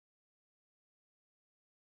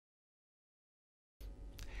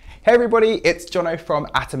Hey everybody, it's Jono from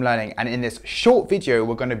Atom Learning, and in this short video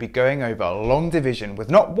we're going to be going over long division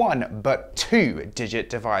with not one but two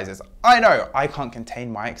digit divisors. I know, I can't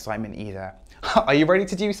contain my excitement either. Are you ready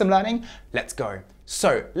to do some learning? Let's go.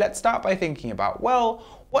 So let's start by thinking about,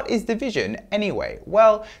 well, what is division anyway?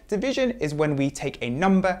 Well, division is when we take a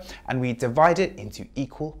number and we divide it into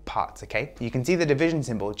equal parts, okay? You can see the division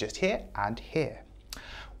symbol just here and here.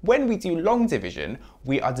 When we do long division,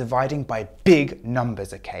 we are dividing by big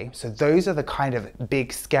numbers, okay? So those are the kind of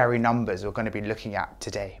big, scary numbers we're going to be looking at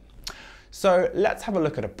today. So let's have a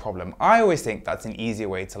look at a problem. I always think that's an easier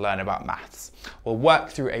way to learn about maths. We'll work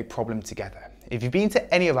through a problem together. If you've been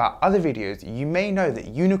to any of our other videos, you may know that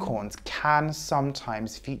unicorns can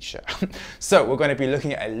sometimes feature. So we're going to be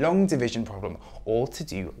looking at a long division problem, all to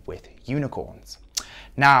do with unicorns.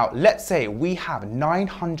 Now, let's say we have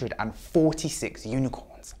 946 unicorns.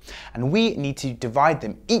 And we need to divide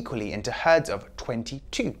them equally into herds of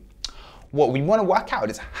 22. What we want to work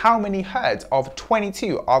out is how many herds of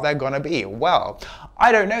 22 are there going to be? Well,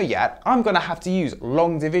 I don't know yet. I'm going to have to use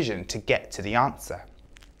long division to get to the answer.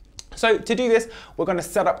 So to do this, we're going to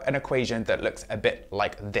set up an equation that looks a bit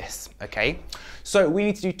like this, okay? So we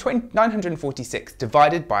need to do 946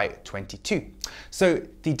 divided by 22. So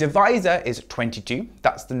the divisor is 22,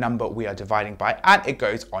 that's the number we are dividing by, and it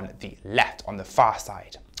goes on the left, on the far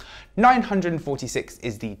side. 946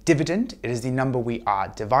 is the dividend, it is the number we are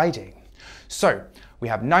dividing. So we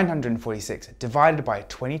have 946 divided by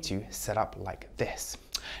 22 set up like this.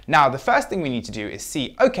 Now the first thing we need to do is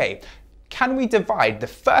see, okay, can we divide the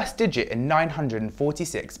first digit in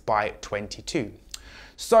 946 by 22?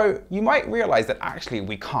 So you might realize that actually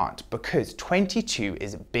we can't, because 22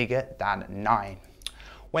 is bigger than 9.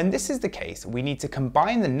 When this is the case, we need to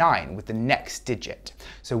combine the 9 with the next digit.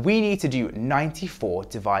 So we need to do 94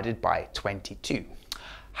 divided by 22.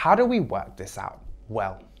 How do we work this out?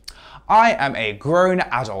 Well, I am a grown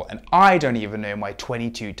adult and I don't even know my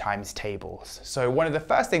 22 times tables. So one of the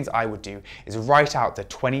first things I would do is write out the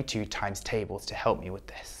 22 times tables to help me with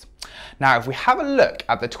this. Now, if we have a look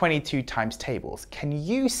at the 22 times tables, can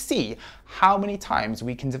you see how many times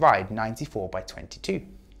we can divide 94 by 22?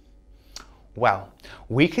 Well,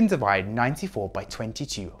 we can divide 94 by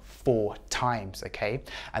 22 4 times, okay?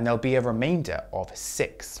 And there'll be a remainder of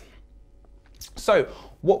 6. So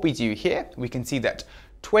what we do here, we can see that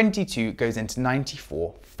 22 goes into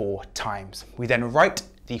 94 4 times. We then write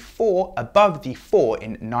the 4 above the 4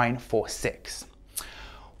 in 946.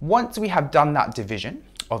 Once we have done that division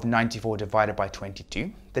of 94 divided by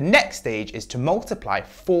 22, the next stage is to multiply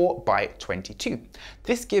 4 by 22.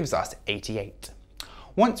 This gives us 88.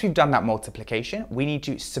 Once we've done that multiplication, we need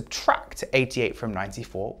to subtract 88 from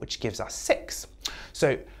 94, which gives us 6.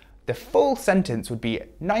 So the full sentence would be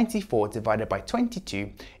 94 divided by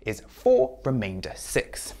 22 is 4 remainder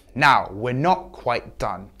 6. Now, we're not quite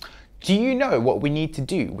done. Do you know what we need to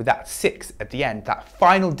do with that 6 at the end, that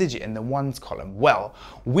final digit in the ones column? Well,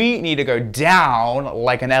 we need to go down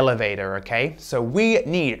like an elevator, okay? So we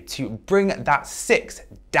need to bring that 6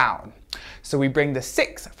 down. So we bring the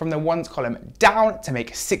 6 from the ones column down to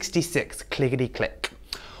make 66, clickety click.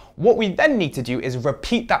 What we then need to do is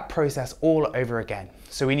repeat that process all over again.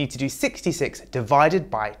 So we need to do 66 divided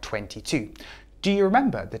by 22. Do you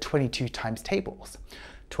remember the 22 times tables?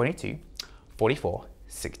 22, 44,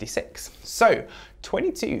 66. So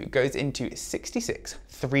 22 goes into 66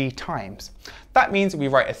 3 times. That means we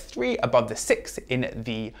write a 3 above the 6 in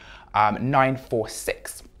the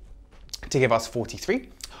 946 to give us 43.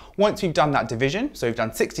 Once we've done that division, so we've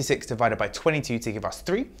done 66 divided by 22 to give us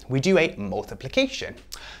 3, we do a multiplication.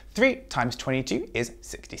 3 times 22 is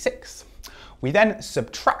 66. We then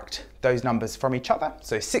subtract those numbers from each other.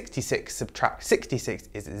 So 66 subtract 66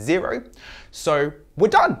 is 0. So we're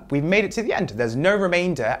done. We've made it to the end. There's no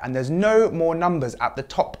remainder and there's no more numbers at the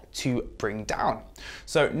top to bring down.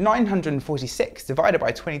 So 946 divided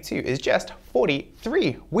by 22 is just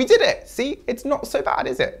 43. We did it. See, it's not so bad,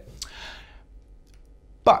 is it?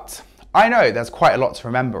 But I know there's quite a lot to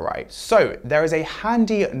remember, right? So there is a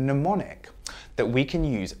handy mnemonic that we can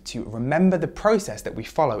use to remember the process that we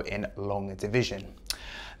follow in long division.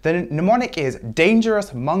 The mnemonic is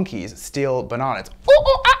dangerous monkeys steal bananas.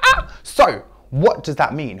 So what does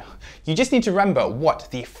that mean? You just need to remember what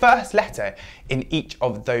the first letter in each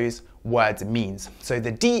of those words means. So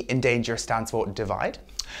the D in dangerous stands for divide.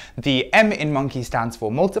 The M in monkey stands for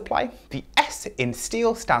multiply, the S in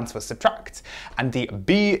steal stands for subtract, and the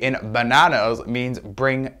B in bananas means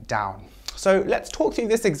bring down. So let's talk through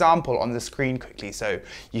this example on the screen quickly so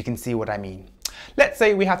you can see what I mean. Let's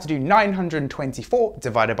say we have to do 924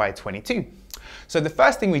 divided by 22. So the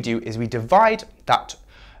first thing we do is we divide that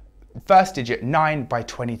first digit 9 by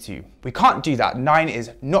 22. We can't do that, 9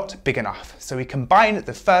 is not big enough. So we combine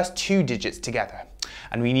the first 2 digits together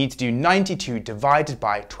and we need to do 92 divided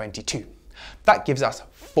by 22. That gives us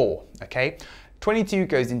 4, okay? 22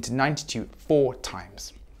 goes into 92 4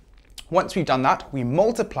 times. Once we've done that, we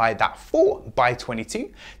multiply that 4 by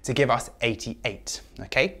 22 to give us 88,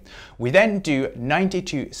 okay? We then do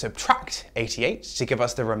 92 subtract 88 to give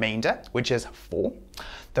us the remainder, which is 4.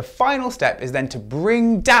 The final step is then to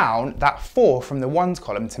bring down that 4 from the ones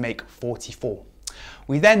column to make 44.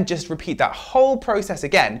 We then just repeat that whole process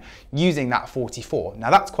again using that 44. Now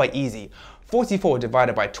that's quite easy. 44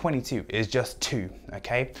 divided by 22 is just 2,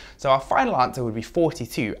 okay? So our final answer would be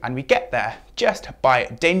 42, and we get there just by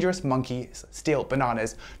dangerous monkeys steal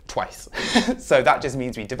bananas twice. So that just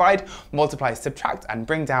means we divide, multiply, subtract, and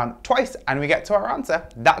bring down twice, and we get to our answer.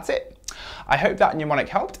 That's it. I hope that mnemonic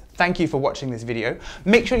helped. Thank you for watching this video.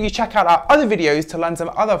 Make sure you check out our other videos to learn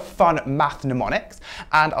some other fun math mnemonics,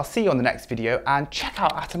 and I'll see you on the next video. And check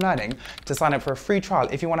out Atom Learning to sign up for a free trial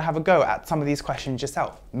if you want to have a go at some of these questions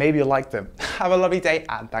yourself. Maybe you'll like them. Have a lovely day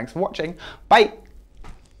and thanks for watching. Bye.